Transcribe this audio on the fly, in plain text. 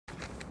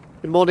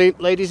Good morning,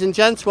 ladies and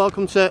gents.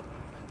 Welcome to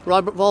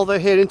Rybrook Volvo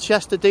here in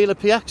Chester, dealer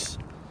PX.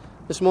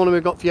 This morning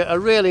we've got for you a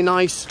really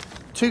nice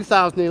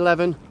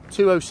 2011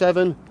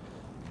 207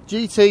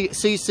 GT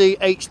CC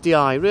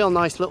HDI. Real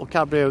nice little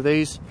cabrio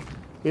these.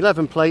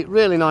 11 plate,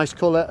 really nice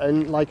colour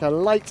and like a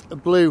light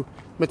blue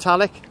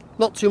metallic.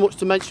 Not too much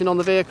to mention on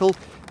the vehicle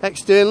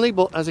externally,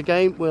 but as a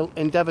game we'll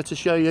endeavour to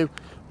show you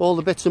all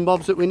the bits and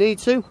bobs that we need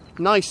to.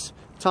 Nice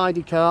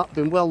tidy car,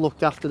 been well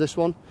looked after this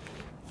one.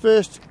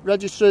 First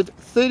registered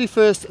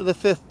 31st of the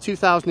 5th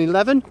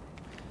 2011.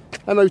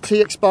 MOT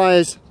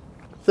expires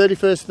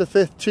 31st of the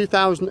 5th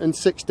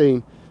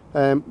 2016.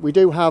 We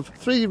do have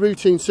 3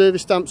 routine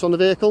service stamps on the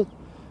vehicle.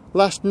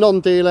 Last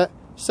non-dealer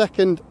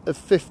 2nd of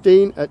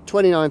 15 at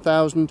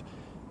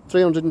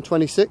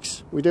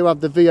 29,326. We do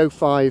have the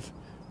V05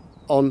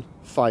 on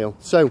file.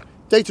 So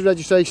date of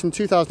registration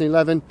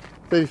 2011,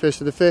 31st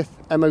of the 5th,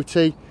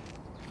 MOT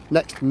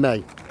next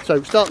May.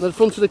 So starting at the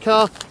front of the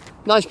car,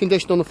 nice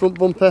condition on the front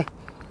bumper.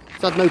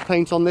 It's had no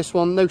paint on this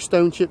one, no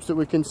stone chips that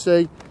we can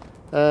see.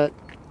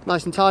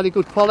 Nice and tidy,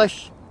 good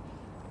polish,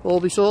 all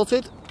be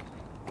sorted.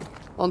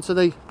 Onto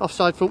the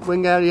offside front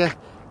wing area,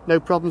 no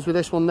problems with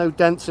this one, no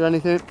dents or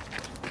anything.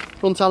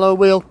 Front alloy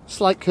wheel,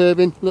 slight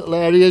curving, little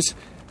areas.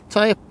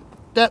 Tyre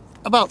depth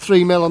about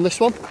 3mm on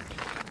this one.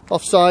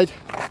 Offside,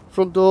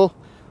 front door,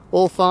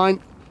 all fine.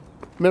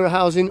 Mirror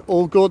housing,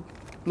 all good,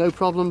 no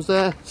problems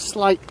there.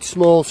 Slight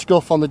small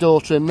scuff on the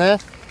door trim there.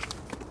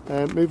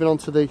 Moving on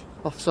to the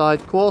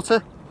offside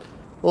quarter.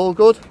 All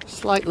good,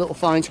 slight little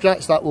fine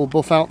scratch, that will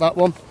buff out that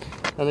one.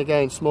 And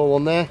again, small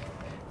one there.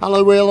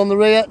 Alloy wheel on the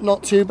rear,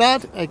 not too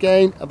bad.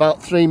 Again,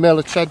 about 3mm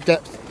of tread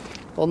depth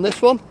on this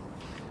one.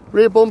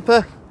 Rear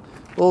bumper,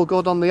 all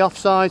good on the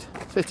offside,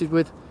 fitted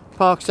with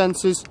park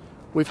sensors.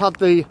 We've had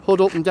the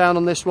hood up and down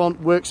on this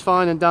one, works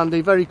fine and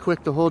dandy, very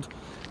quick the hood.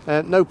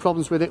 No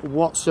problems with it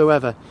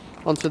whatsoever.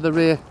 Onto the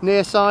rear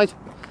near side.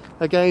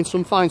 Again,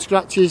 some fine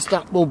scratches,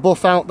 that will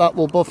buff out, that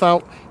will buff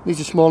out. Needs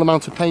a small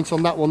amount of paint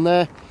on that one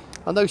there.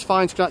 And those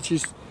fine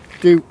scratches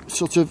do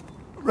sort of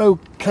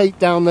rotate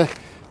down the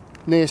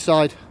near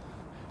side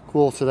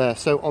quarter there.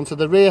 So onto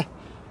the rear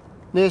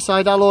near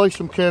side alloy,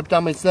 some curb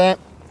damage there,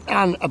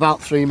 and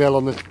about 3mm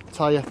on the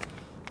tyre.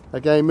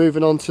 Again,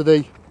 moving on to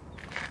the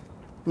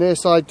near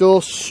side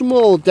door,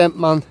 small dent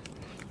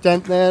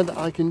there that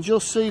I can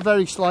just see,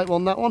 very slight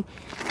one, that one.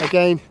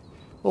 Again,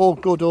 all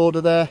good order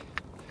there,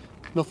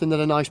 nothing that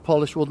a nice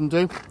polish wouldn't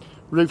do.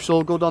 Roof's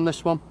all good on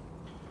this one.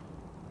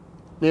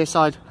 Near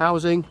side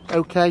housing,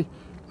 okay.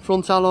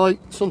 Front alloy,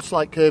 some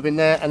slight curving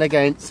there, and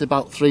again, it's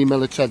about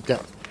 3mm tread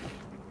depth.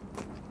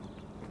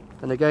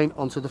 And again,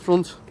 onto the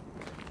front.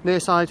 Near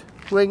side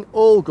wing,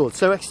 all good.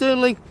 So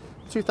externally,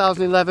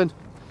 2011,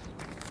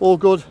 all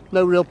good,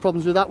 no real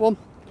problems with that one.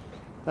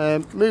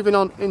 Moving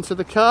on into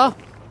the car.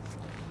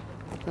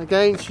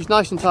 Again, she's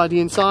nice and tidy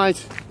inside.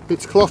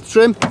 It's cloth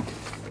trim,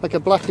 like a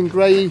black and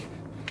grey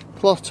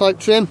cloth type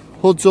trim.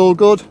 Hood's all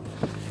good,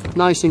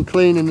 nice and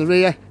clean in the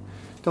rear.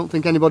 Don't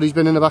think anybody's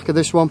been in the back of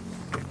this one.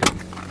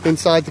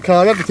 Inside the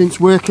car, everything's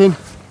working,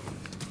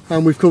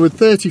 and we've covered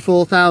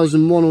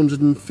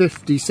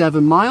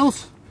 34,157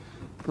 miles.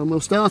 And we'll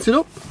start it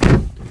up.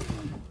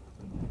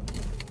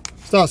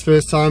 Starts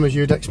first time, as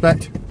you'd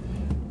expect.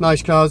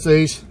 Nice cars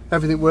these,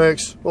 everything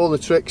works, all the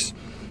tricks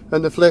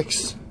and the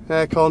flicks.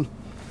 Aircon,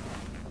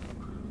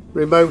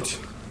 remote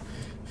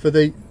for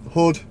the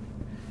hood,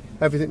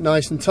 everything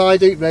nice and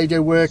tidy.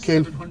 Radio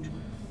working,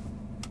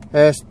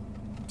 air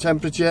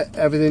temperature,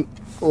 everything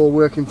all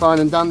working fine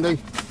and dandy.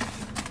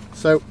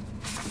 So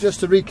just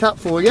to recap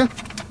for you,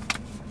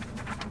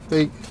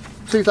 the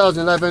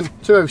 2011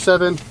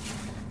 207,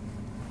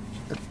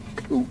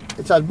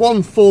 it's had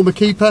one former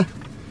keeper.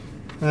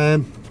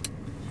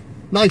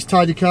 Nice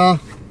tidy car.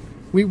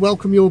 We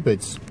welcome your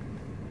bids.